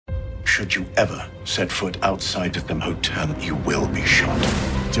Should you ever set foot outside of them hotel, you will be shot.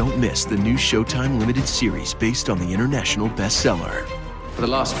 Don't miss the new Showtime limited series based on the international bestseller. For the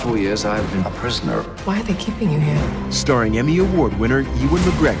last 4 years, I've been a prisoner. Why are they keeping you here? Starring Emmy Award winner Ewan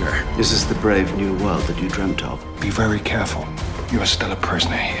McGregor. This is the brave new world that you dreamt of. Be very careful. You are still a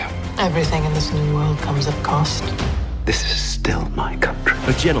prisoner here. Everything in this new world comes at cost. This is still my country.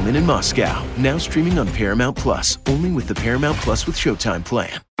 A Gentleman in Moscow, now streaming on Paramount Plus, only with the Paramount Plus with Showtime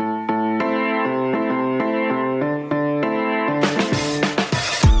plan.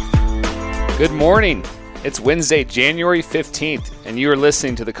 Good morning. It's Wednesday, January 15th, and you are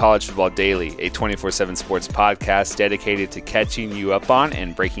listening to the College Football Daily, a 24/7 sports podcast dedicated to catching you up on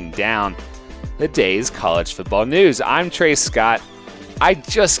and breaking down the day's college football news. I'm Trey Scott. I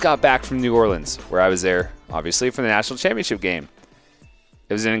just got back from New Orleans, where I was there, obviously, for the national championship game.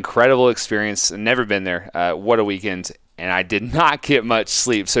 It was an incredible experience. I've never been there. What a weekend, and I did not get much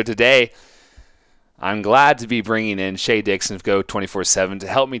sleep. So today, I'm glad to be bringing in Shea Dixon of Go 24/7 to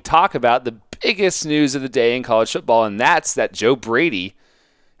help me talk about the biggest news of the day in college football, and that's that Joe Brady,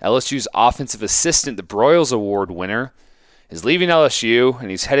 LSU's offensive assistant, the Broyles Award winner, is leaving LSU,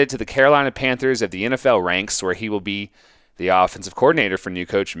 and he's headed to the Carolina Panthers of the NFL ranks, where he will be the offensive coordinator for new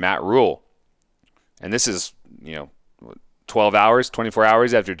coach Matt Rule. And this is, 12 hours, 24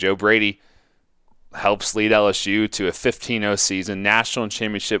 hours after Joe Brady helps lead LSU to a 15-0 season, national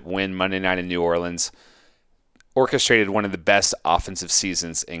championship win Monday night in New Orleans, orchestrated one of the best offensive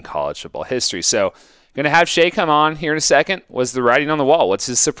seasons in college football history. So going to have Shea come on here in a second. Was the writing on the wall? What's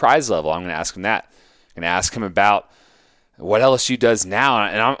his surprise level? I'm going to ask him that. I'm going to ask him about what LSU does now.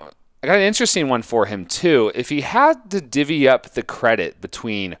 And I got an interesting one for him, too. If he had to divvy up the credit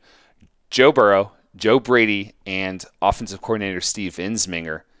between Joe Burrow, Joe Brady, and offensive coordinator Steve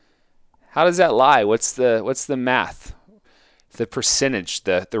Ensminger, how does that lie? What's the math? The percentage,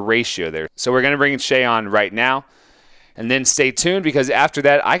 the ratio there. So we're going to bring Shea on right now. And then stay tuned, because after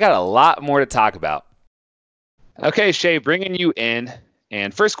that, I got a lot more to talk about. Okay, Shea, bringing you in.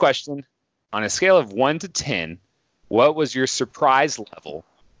 And first question, on a scale of 1 to 10, what was your surprise level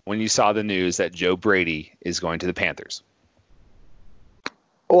when you saw the news that Joe Brady is going to the Panthers?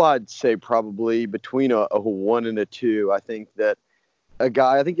 Well, I'd say probably between a 1 and a 2. I think that I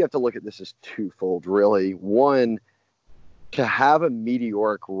think you have to look at this as twofold, really. One, to have a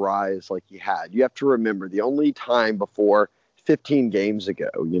meteoric rise like he had, you have to remember the only time before 15 games ago,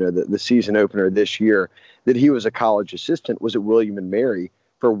 the season opener this year, that he was a college assistant was at William & Mary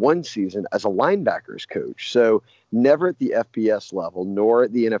for one season as a linebackers coach. So never at the FBS level nor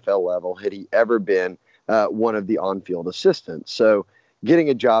at the NFL level had he ever been one of the on-field assistants. So getting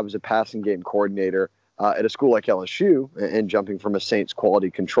a job as a passing game coordinator at a school like LSU and jumping from a Saints quality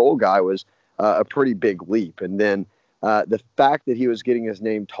control guy was a pretty big leap. And then the fact that he was getting his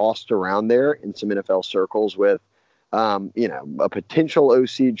name tossed around there in some NFL circles with, a potential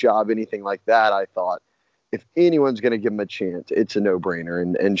OC job, anything like that, I thought if anyone's going to give him a chance, it's a no-brainer.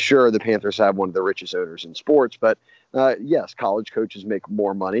 And sure, the Panthers have one of the richest owners in sports, but yes, college coaches make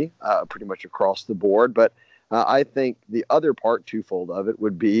more money pretty much across the board. But I think the other part, twofold of it,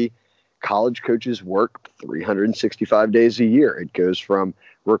 would be college coaches work 365 days a year. It goes from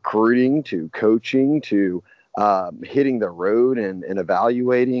recruiting to coaching to hitting the road and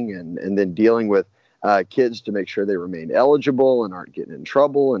evaluating and then dealing with kids to make sure they remain eligible and aren't getting in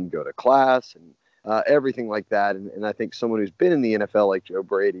trouble and go to class and everything like that. And I think someone who's been in the NFL like Joe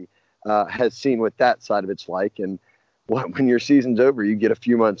Brady has seen what that side of it's like. And when your season's over, you get a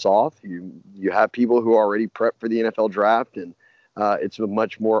few months off. You have people who already prep for the NFL draft, and it's a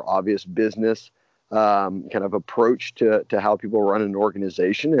much more obvious business kind of approach to how people run an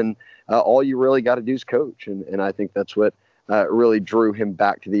organization. And all you really got to do is coach. And I think that's what really drew him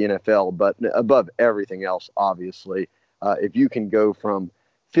back to the NFL. But above everything else, obviously, if you can go from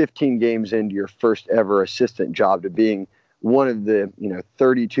 15 games into your first ever assistant job to being one of the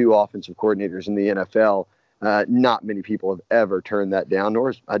 32 offensive coordinators in the NFL, not many people have ever turned that down,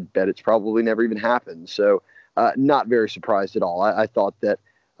 nor I bet it's probably never even happened. So not very surprised at all. I thought that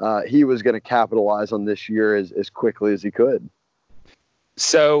he was going to capitalize on this year as quickly as he could.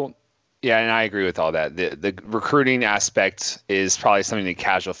 So, yeah, and I agree with all that. The recruiting aspect is probably something the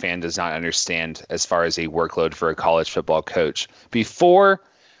casual fan does not understand as far as a workload for a college football coach.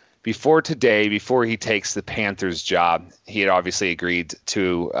 Before today, before he takes the Panthers job, he had obviously agreed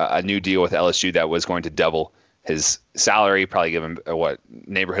to a new deal with LSU that was going to double his salary, probably give him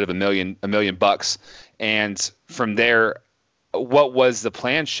neighborhood of $1 million bucks. And from there, what was the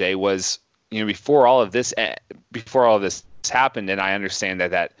plan, Shea, was, before all of this happened, and I understand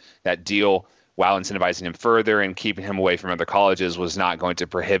that deal while incentivizing him further and keeping him away from other colleges, was not going to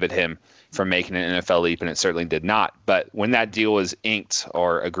prohibit him from making an NFL leap, and it certainly did not. But when that deal was inked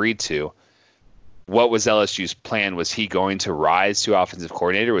or agreed to, what was LSU's plan? Was he going to rise to offensive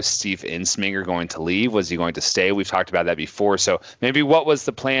coordinator? Was Steve Ensminger going to leave? Was he going to stay? We've talked about that before. So maybe what was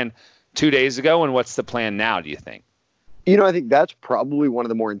the plan 2 days ago, and what's the plan now, do you think? I think that's probably one of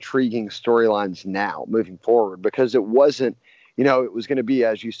the more intriguing storylines now moving forward, because it wasn't, it was going to be,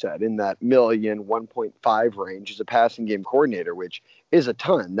 as you said, in that 1.5 range as a passing game coordinator, which is a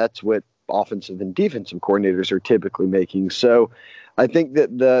ton. That's what offensive and defensive coordinators are typically making. So I think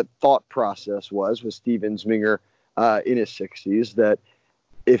that the thought process was with Steve Ensminger in his 60s, that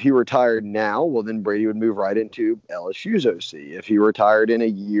if he retired now, well, then Brady would move right into LSU's OC. If he retired in a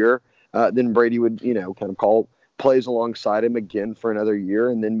year, then Brady would, kind of call plays alongside him again for another year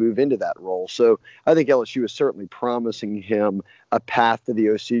and then move into that role. So I think LSU is certainly promising him a path to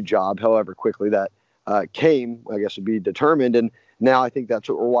the OC job. However quickly that came, I guess, would be determined. And now I think that's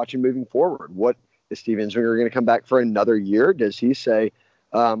what we're watching moving forward. What is Steve Ensminger going to come back for another year? Does he say,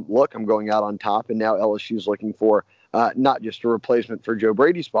 look, I'm going out on top, and now LSU is looking for not just a replacement for Joe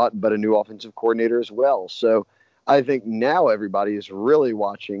Brady's spot, but a new offensive coordinator as well. So I think now everybody is really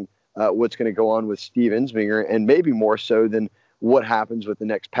watching what's going to go on with Steve Ensminger, and maybe more so than what happens with the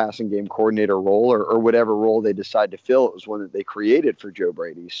next passing game coordinator role or whatever role they decide to fill. It was one that they created for Joe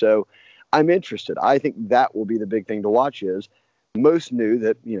Brady. So I'm interested. I think that will be the big thing to watch. Is most knew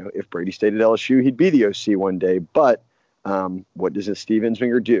that, if Brady stayed at LSU, he'd be the OC one day. But what does Steve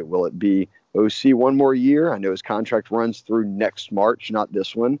Ensminger do? Will it be OC one more year? I know his contract runs through next March, not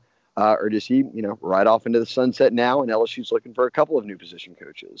this one. Or does he, ride off into the sunset now, and LSU's looking for a couple of new position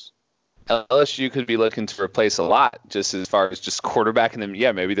coaches? LSU could be looking to replace a lot, just as far as just quarterbacking them.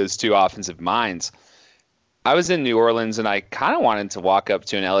 Yeah, maybe those two offensive minds. I was in New Orleans, and I kind of wanted to walk up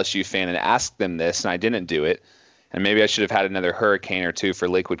to an LSU fan and ask them this, and I didn't do it. And maybe I should have had another hurricane or two for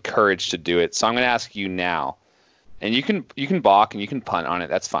liquid courage to do it. So I'm going to ask you now, and you can balk and you can punt on it.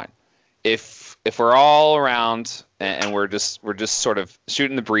 That's fine. If we're all around and we're just sort of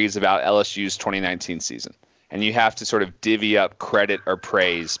shooting the breeze about LSU's 2019 season, and you have to sort of divvy up credit or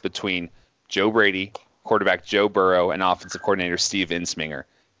praise between Joe Brady, quarterback Joe Burrow, and offensive coordinator Steve Ensminger,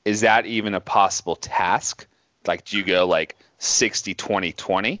 is that even a possible task? Like, do you go like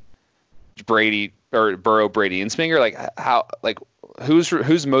 60-20-20? Brady or Burrow, Brady, Ensminger? Like, how? Like,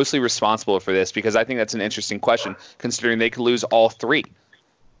 who's mostly responsible for this? Because I think that's an interesting question, considering they could lose all three.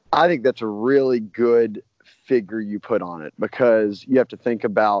 I think that's a really good figure you put on it, because you have to think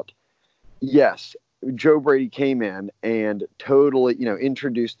about, yes, Joe Brady came in and totally,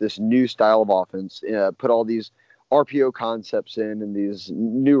 introduced this new style of offense, put all these RPO concepts in and these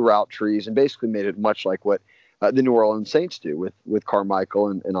new route trees, and basically made it much like what the New Orleans Saints do with Carmichael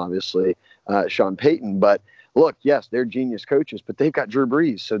and obviously Sean Payton. But look, yes, they're genius coaches, but they've got Drew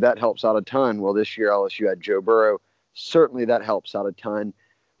Brees, so that helps out a ton. Well, this year LSU had Joe Burrow. Certainly that helps out a ton.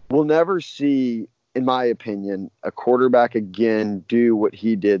 We'll never see, in my opinion, a quarterback again do what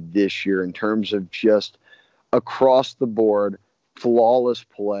he did this year in terms of just across the board, flawless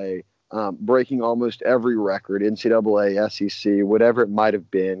play, breaking almost every record, NCAA, SEC, whatever it might have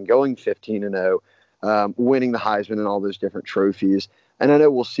been, going 15-0, winning the Heisman and all those different trophies. And I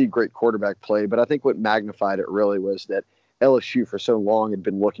know we'll see great quarterback play, but I think what magnified it really was that LSU for so long had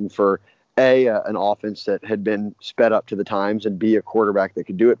been looking for an offense that had been sped up to the times, and B, a quarterback that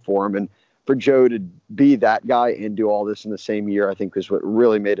could do it for him. And for Joe to be that guy and do all this in the same year, I think was what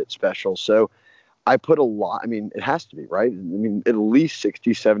really made it special. So I put a lot, it has to be, right? At least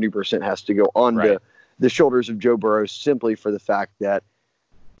 60-70% has to go on to the shoulders of Joe Burrow, simply for the fact that,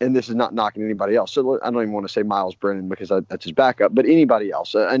 and this is not knocking anybody else, so I don't even want to say Miles Brennan because that's his backup, but anybody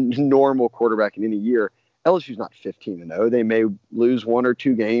else, a normal quarterback in any year, LSU's not 15-0. They may lose one or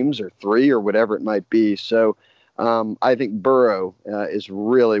two games or three or whatever it might be. So I think Burrow is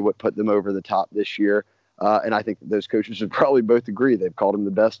really what put them over the top this year. And I think that those coaches would probably both agree. They've called him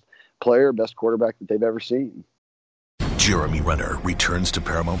the best player, best quarterback that they've ever seen. Jeremy Renner returns to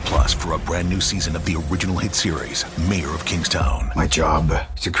Paramount Plus for a brand new season of the original hit series, Mayor of Kingstown. My job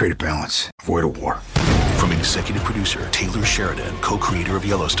is to create a balance, avoid a war. From executive producer Taylor Sheridan, co-creator of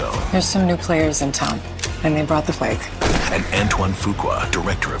Yellowstone. There's some new players in town, and they brought the plague. And Antoine Fuqua,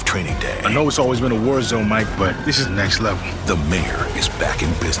 director of Training Day. I know it's always been a war zone, Mike, but this is next level. The mayor is back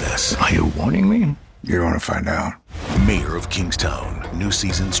in business. Are you warning me? You're going to find out. Mayor of Kingstown. New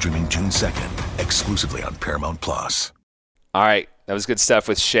season streaming June 2nd, exclusively on Paramount Plus. All right, that was good stuff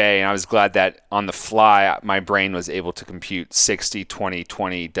with Shay, and I was glad that on the fly my brain was able to compute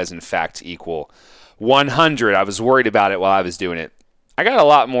 60-20-20 does in fact equal 100. I was worried about it while I was doing it. I got a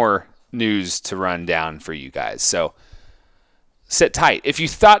lot more news to run down for you guys. So sit tight. If you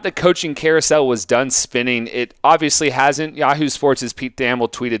thought the coaching carousel was done spinning, it obviously hasn't. Yahoo Sports' Pete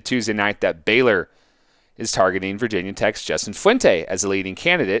Thamel tweeted Tuesday night that Baylor is targeting Virginia Tech's Justin Fuente as a leading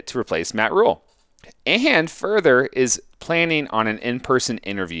candidate to replace Matt Rule. And further is planning on an in-person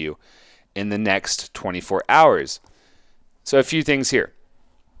interview in the next 24 hours. So a few things here.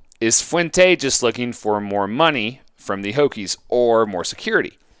 Is Fuente just looking for more money from the Hokies or more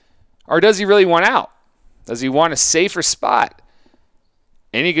security? Or does he really want out? Does he want a safer spot?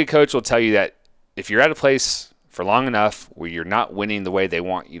 Any good coach will tell you that if you're at a place for long enough where you're not winning the way they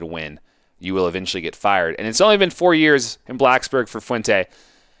want you to win, you will eventually get fired. And it's only been 4 years in Blacksburg for Fuente,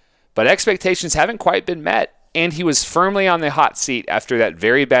 but expectations haven't quite been met. And he was firmly on the hot seat after that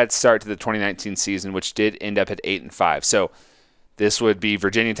very bad start to the 2019 season, which did end up at 8-5. So this would be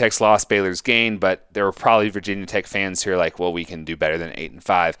Virginia Tech's loss, Baylor's gain, but there were probably Virginia Tech fans who are like, well, we can do better than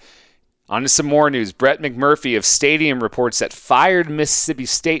 8-5. On to some more news. Brett McMurphy of Stadium reports that fired Mississippi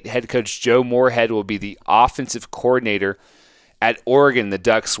State head coach Joe Moorhead will be the offensive coordinator at Oregon. The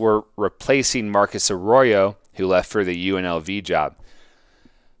Ducks were replacing Marcus Arroyo, who left for the UNLV job.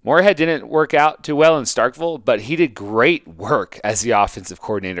 Moorhead didn't work out too well in Starkville, but he did great work as the offensive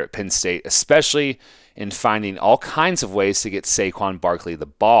coordinator at Penn State, especially in finding all kinds of ways to get Saquon Barkley the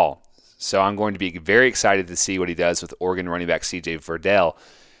ball. So I'm going to be very excited to see what he does with Oregon running back C.J. Verdell,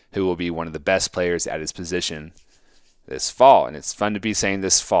 who will be one of the best players at his position this fall. And it's fun to be saying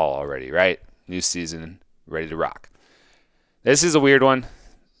this fall already, right? New season, ready to rock. This is a weird one,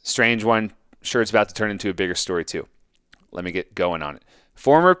 strange one. Sure, it's about to turn into a bigger story too. Let me get going on it.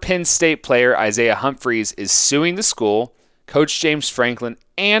 Former Penn State player Isaiah Humphries is suing the school, Coach James Franklin,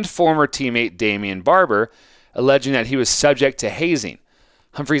 and former teammate Damian Barber, alleging that he was subject to hazing.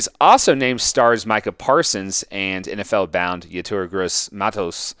 Humphries also named stars Micah Parsons and NFL-bound Yetur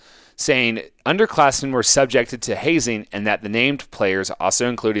Gross-Matos, saying underclassmen were subjected to hazing and that the named players, also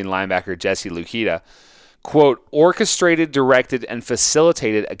including linebacker Jesse Lukita, quote, orchestrated, directed, and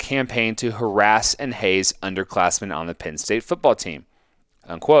facilitated a campaign to harass and haze underclassmen on the Penn State football team,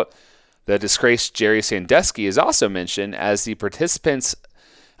 unquote. The disgraced Jerry Sandusky is also mentioned as the participants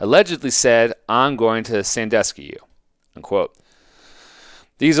allegedly said, I'm going to Sandusky you, unquote.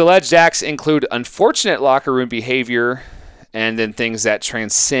 These alleged acts include unfortunate locker room behavior and then things that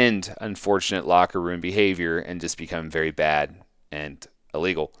transcend unfortunate locker room behavior and just become very bad and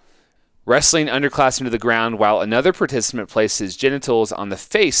illegal. Wrestling underclassmen to the ground while another participant placed his genitals on the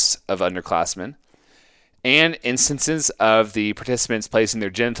face of underclassmen, and instances of the participants placing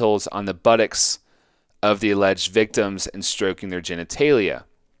their genitals on the buttocks of the alleged victims and stroking their genitalia.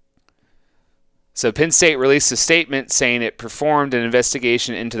 So Penn State released a statement saying it performed an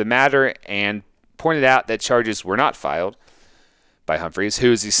investigation into the matter and pointed out that charges were not filed by Humphries,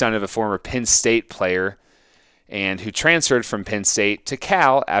 who is the son of a former Penn State player and who transferred from Penn State to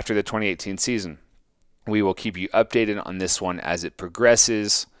Cal after the 2018 season. We will keep you updated on this one as it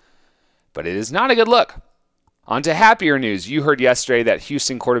progresses, but it is not a good look. On to happier news. You heard yesterday that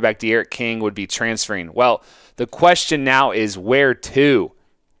Houston quarterback D'Eriq King would be transferring. Well, the question now is where to?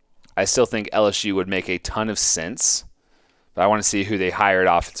 I still think LSU would make a ton of sense, but I want to see who they hired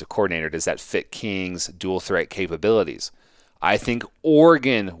offensive coordinator. Does that fit King's dual threat capabilities? I think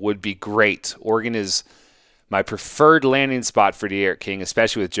Oregon would be great. Oregon is my preferred landing spot for D'Eriq King,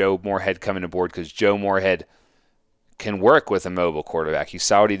 especially with Joe Moorhead coming aboard, because Joe Moorhead can work with a mobile quarterback. You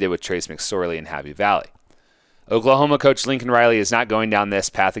saw what he did with Trace McSorley in Happy Valley. Oklahoma coach Lincoln Riley is not going down this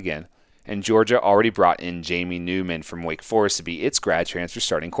path again, and Georgia already brought in Jamie Newman from Wake Forest to be its grad transfer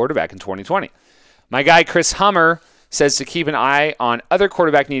starting quarterback in 2020. My guy Chris Hummer says to keep an eye on other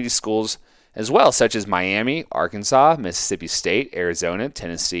quarterback-needy schools as well, such as Miami, Arkansas, Mississippi State, Arizona,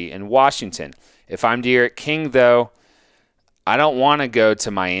 Tennessee, and Washington. If I'm D'Eriq King, though, I don't want to go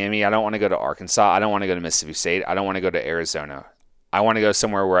to Miami. I don't want to go to Arkansas. I don't want to go to Mississippi State. I don't want to go to Arizona. I want to go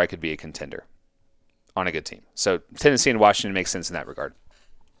somewhere where I could be a contender on a good team. So Tennessee and Washington makes sense in that regard.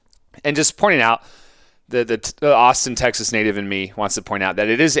 And just pointing out, the Austin, Texas native in me wants to point out that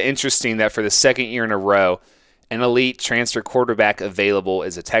it is interesting that for the second year in a row, an elite transfer quarterback available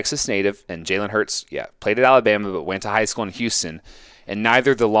is a Texas native, and Jalen Hurts, played at Alabama but went to high school in Houston, and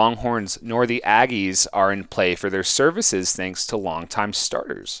neither the Longhorns nor the Aggies are in play for their services thanks to longtime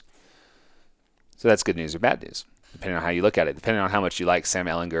starters. So that's good news or bad news, depending on how you look at it, depending on how much you like Sam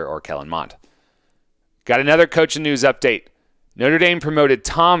Ehlinger or Kellen Mond. Got another coaching news update. Notre Dame promoted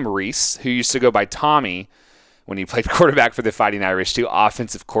Tom Rees, who used to go by Tommy when he played quarterback for the Fighting Irish, to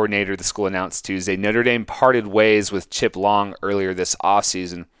offensive coordinator, the school announced Tuesday. Notre Dame parted ways with Chip Long earlier this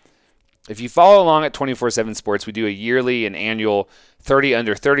offseason. If you follow along at 24/7 Sports, we do a yearly and annual 30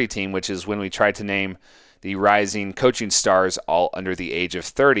 under 30 team, which is when we try to name the rising coaching stars all under the age of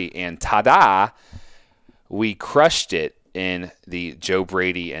 30. And ta-da, we crushed it in the Joe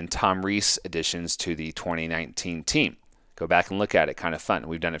Brady and Tom Rees additions to the 2019 team. Go back and look at it. Kind of fun.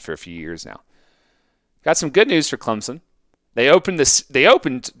 We've done it for a few years now. Got some good news for Clemson. They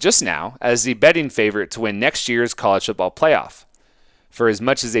opened just now as the betting favorite to win next year's college football playoff. For as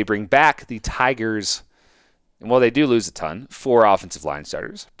much as they bring back the Tigers, and while they do lose a ton, 4 offensive line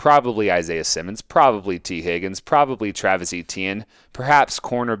starters, probably Isaiah Simmons, probably T. Higgins, probably Travis Etienne, perhaps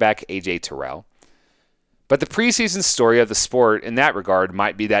cornerback A.J. Terrell. But the preseason story of the sport in that regard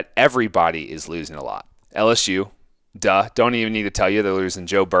might be that everybody is losing a lot. LSU, duh, don't even need to tell you, they're losing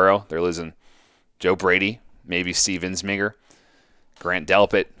Joe Burrow, they're losing Joe Brady, maybe Steve Ensminger, Grant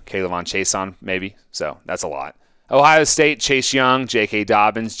Delpit, Kayvon Chason, maybe. So that's a lot. Ohio State, Chase Young, J.K.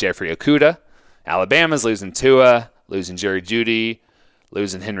 Dobbins, Jeffrey Okudah. Alabama's losing Tua, losing Jerry Jeudy,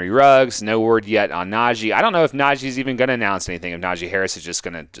 losing Henry Ruggs. No word yet on Najee. I don't know if Najee's even going to announce anything, if Najee Harris is just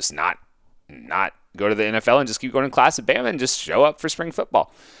going to just not go to the NFL and just keep going to class at Bama and just show up for spring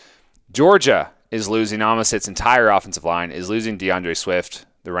football. Georgia is losing almost its entire offensive line, is losing DeAndre Swift,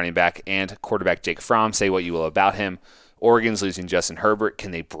 the running back, and quarterback Jake Fromm. Say what you will about him. Oregon's losing Justin Herbert.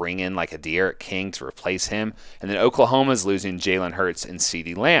 Can they bring in like a De'Aaron King to replace him? And then Oklahoma's losing Jalen Hurts and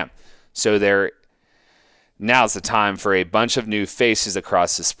CeeDee Lamb. So now's the time for a bunch of new faces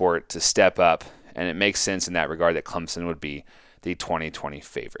across the sport to step up, and it makes sense in that regard that Clemson would be the 2020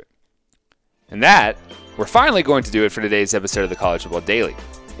 favorite. And that, we're finally going to do it for today's episode of the College Football Daily.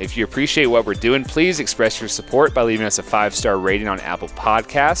 If you appreciate what we're doing, please express your support by leaving us a 5-star rating on Apple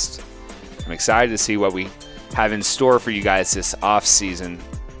Podcasts. I'm excited to see what we have in store for you guys this off season.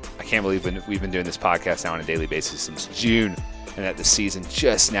 I can't believe we've been doing this podcast now on a daily basis since June, and that the season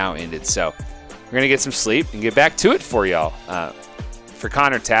just now ended. So we're going to get some sleep and get back to it for y'all. For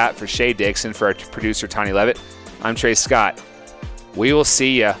Connor Tapp, for Shay Dixon, for our producer Tony Levitt, I'm Trey Scott. We will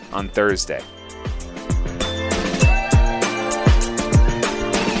see you on Thursday.